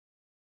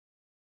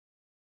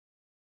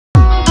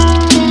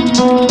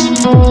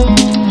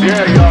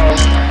Yeah, y'all.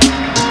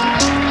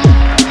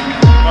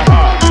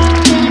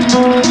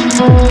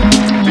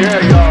 Yeah,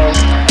 y'all.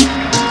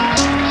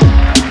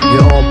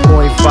 You're on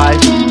point five.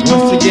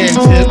 Once again,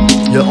 Tip.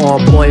 You're on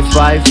point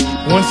five.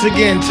 Once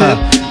again, Tip.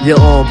 You're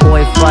on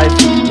point five.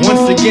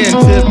 Once again,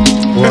 Tip.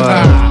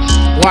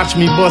 Word. Watch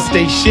me bust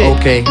they shit.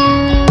 Okay.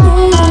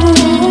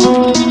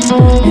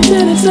 You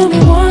did it to me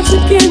once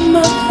again,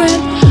 my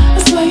friend.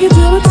 That's why you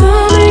do it to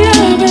me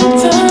every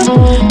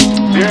time.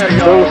 Yeah,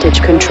 y'all.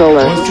 Voltage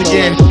controller. Once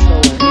again.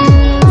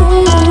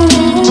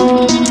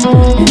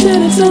 You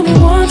did it to me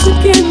once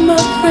again, my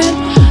friend.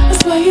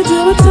 That's why you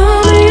do it to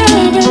me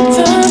every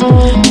time.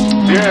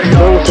 Yeah,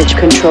 y'all. Voltage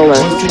controller.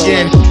 Once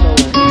again.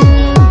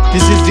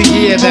 This is the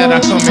year that I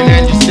come in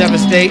and just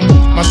devastate.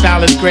 My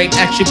style is great,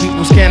 action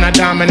peoples cannot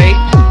dominate.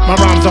 My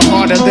rhymes are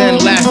harder than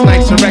last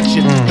night's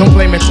erection. Don't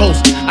play me close,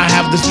 I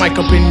have this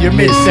mic up in your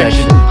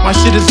midsection. My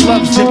shit is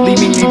love, simply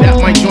meaning that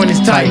my joint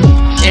is tight.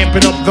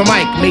 Amping up the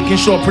mic, making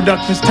sure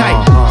production's tight.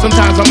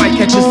 Sometimes I might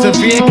catch a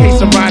severe case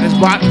of writer's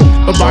block,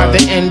 but by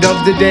the end of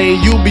the day,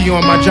 you'll be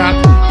on my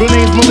job. Real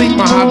name's Malik,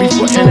 my hobby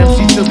for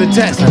NMC to the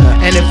test.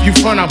 And if you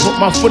front, I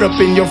put my foot up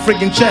in your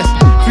friggin' chest.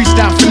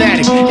 Freestyle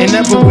fanatic, and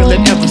never will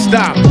it ever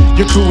stop.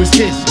 Your crew is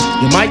his,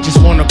 you might just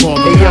wanna call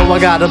the Hey yo, cops. I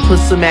gotta put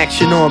some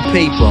action on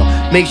paper.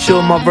 Make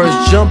sure my verse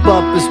jump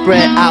up and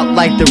spread out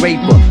like the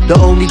raper. The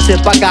only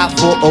tip I got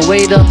for a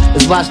waiter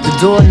is watch the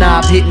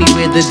doorknob hit me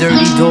where the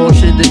dirty door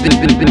should have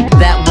been.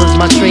 That was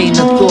my train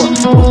of thought,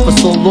 but for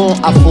so long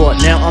I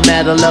fought. Now I'm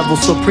at a level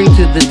supreme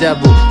to the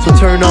devil. So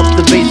turn up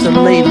the bass and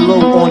lay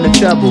low on the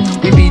treble.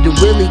 We be the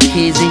Willie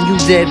kids and you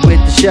dead with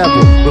the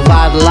shovel.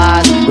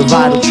 Revitalize,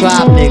 revital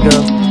tribe,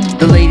 nigga.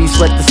 The ladies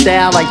sweat the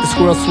style like the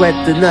squirrel sweat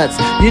the nuts.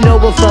 You know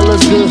what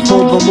fella's good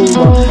for the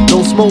moolah.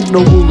 Don't smoke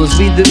no rulers.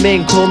 We the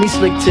men, call me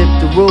Slick Tip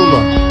the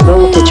ruler.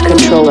 Voltage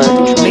controller.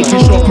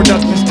 Making sure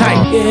production's tight.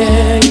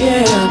 Yeah,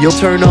 yeah. You'll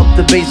turn up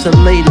the bass and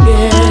lay.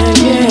 Yeah,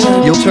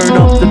 yeah. You'll turn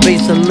up the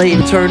bass and lay.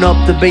 Turn up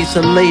the bass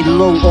and lay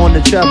low on the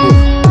treble.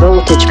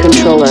 Voltage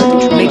controller.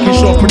 Making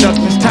sure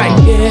production's tight.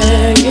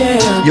 Yeah,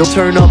 yeah. You'll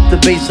turn up the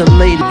bass and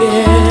lay.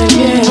 Yeah,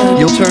 yeah.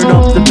 You'll turn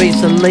up the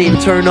bass and lay.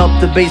 Turn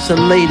up the bass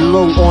and lay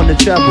low on the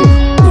treble.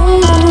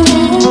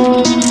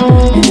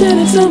 You did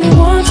it to me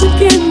once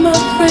again, my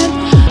friend.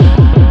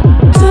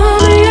 Tell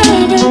me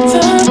every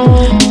time.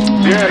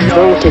 Yeah,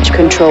 y'all. Voltage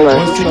controller.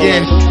 Once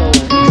again.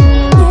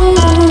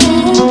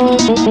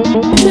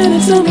 You did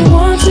it to me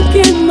once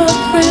again, my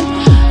friend.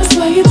 That's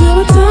why you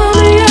do it to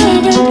me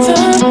every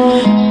time.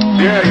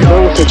 Yeah,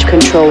 y'all. Voltage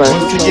controller.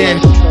 Once again.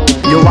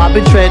 Yo, I've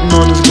been treading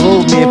on this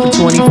globe, man, for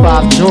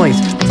 25 joints.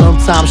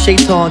 Sometimes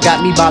Shaitan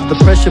got me by the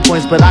pressure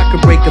points, but I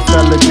could break a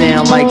fella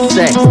down like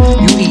sex.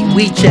 You eat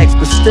weed checks,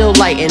 but still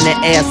light in the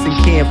ass and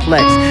can't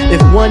flex. If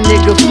one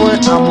nigga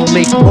front, I'ma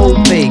make more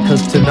pay.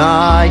 Cause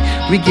tonight,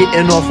 we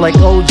getting off like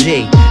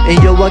OJ. And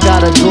yo, I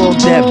got a dog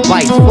that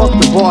bites, fuck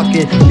the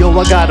barking. Yo,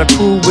 I got a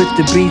crew with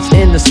the beats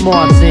and the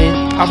smarts in.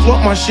 I float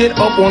my shit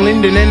up on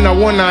Linden and the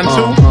 192.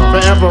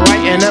 Forever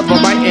writing,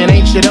 ever biting,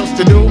 ain't shit else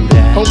to do.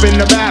 Hoping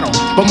to battle,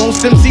 but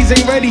most MCs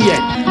ain't ready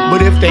yet. But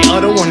if they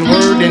utter one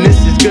word, then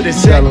this is good as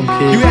set.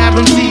 You have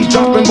MCs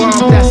dropping bombs,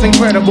 that's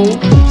incredible.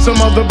 Some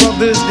other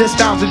brothers, their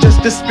styles are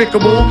just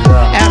despicable.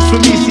 As for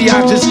me, see,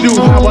 I just do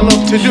how I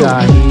love to do.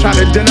 Try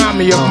to deny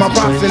me of my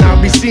props and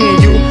I'll be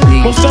seeing you.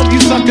 Most of you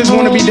suckers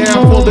wanna be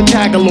down for the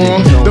tag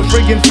along. The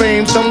friggin'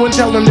 fame, someone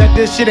tell them that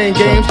this shit ain't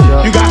games.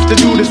 You got to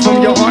do this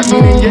from your heart,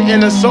 meaning your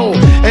inner soul.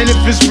 And if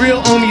it's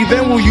real, only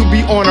then will you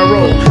be on a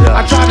roll.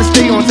 I try to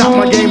stay on top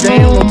of my game, there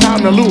ain't no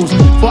time to lose.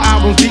 For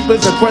albums deep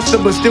as a quester,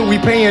 but still we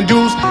paying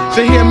dues.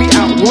 So hear me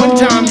out one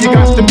time, you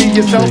got to be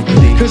yourself.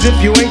 Cause if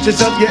you ain't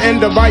yourself, you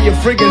end up by your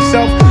friggin'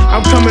 self.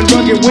 I'm coming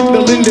rugged with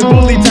the Linden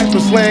Bully type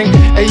of slang.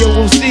 And yo,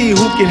 we'll see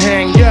who can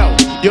hang. Yo,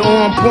 you're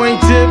on point,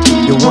 Tip.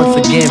 You're once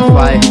again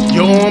fight.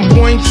 You're on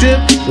point, Tip.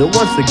 You're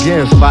once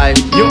again fight.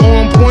 You're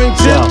on point,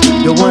 Tip.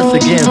 You're once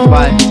again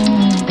fight.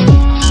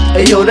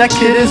 Hey yo, that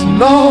kid is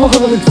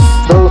nice.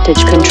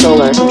 Voltage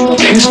controller.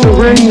 Kiss the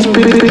rings,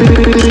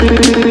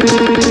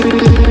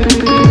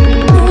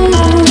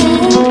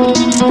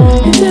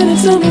 You did it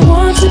to me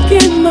once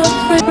again, my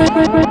friend.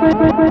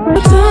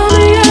 Tell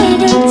me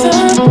every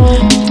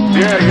time.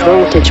 Yeah,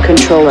 y'all. Voltage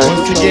controller.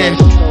 Once again.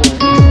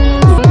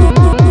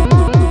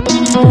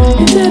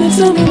 You did it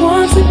to me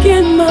once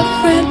again, my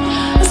friend.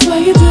 That's why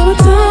you do it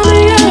to me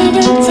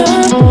every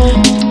time.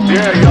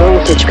 Yeah, y'all.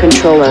 Voltage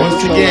controller.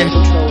 Once again.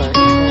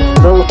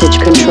 Voltage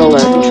controller.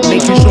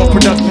 Making sure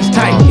production's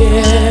tight.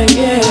 Yeah,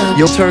 yeah.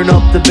 You'll turn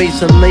up the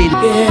bass and lay.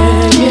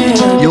 Yeah,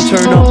 yeah. You'll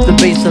turn up the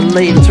bass and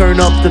lay. Turn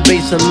up the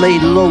bass and lay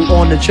low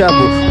on the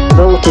treble.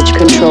 Voltage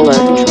controller.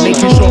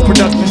 Making sure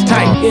production's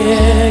tight.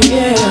 Yeah,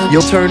 yeah.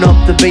 You'll turn up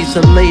the bass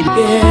and lay.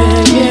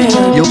 Yeah,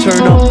 yeah. You'll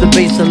turn up the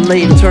bass and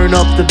lay. Turn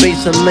up the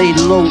bass and lay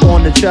low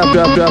on the treble.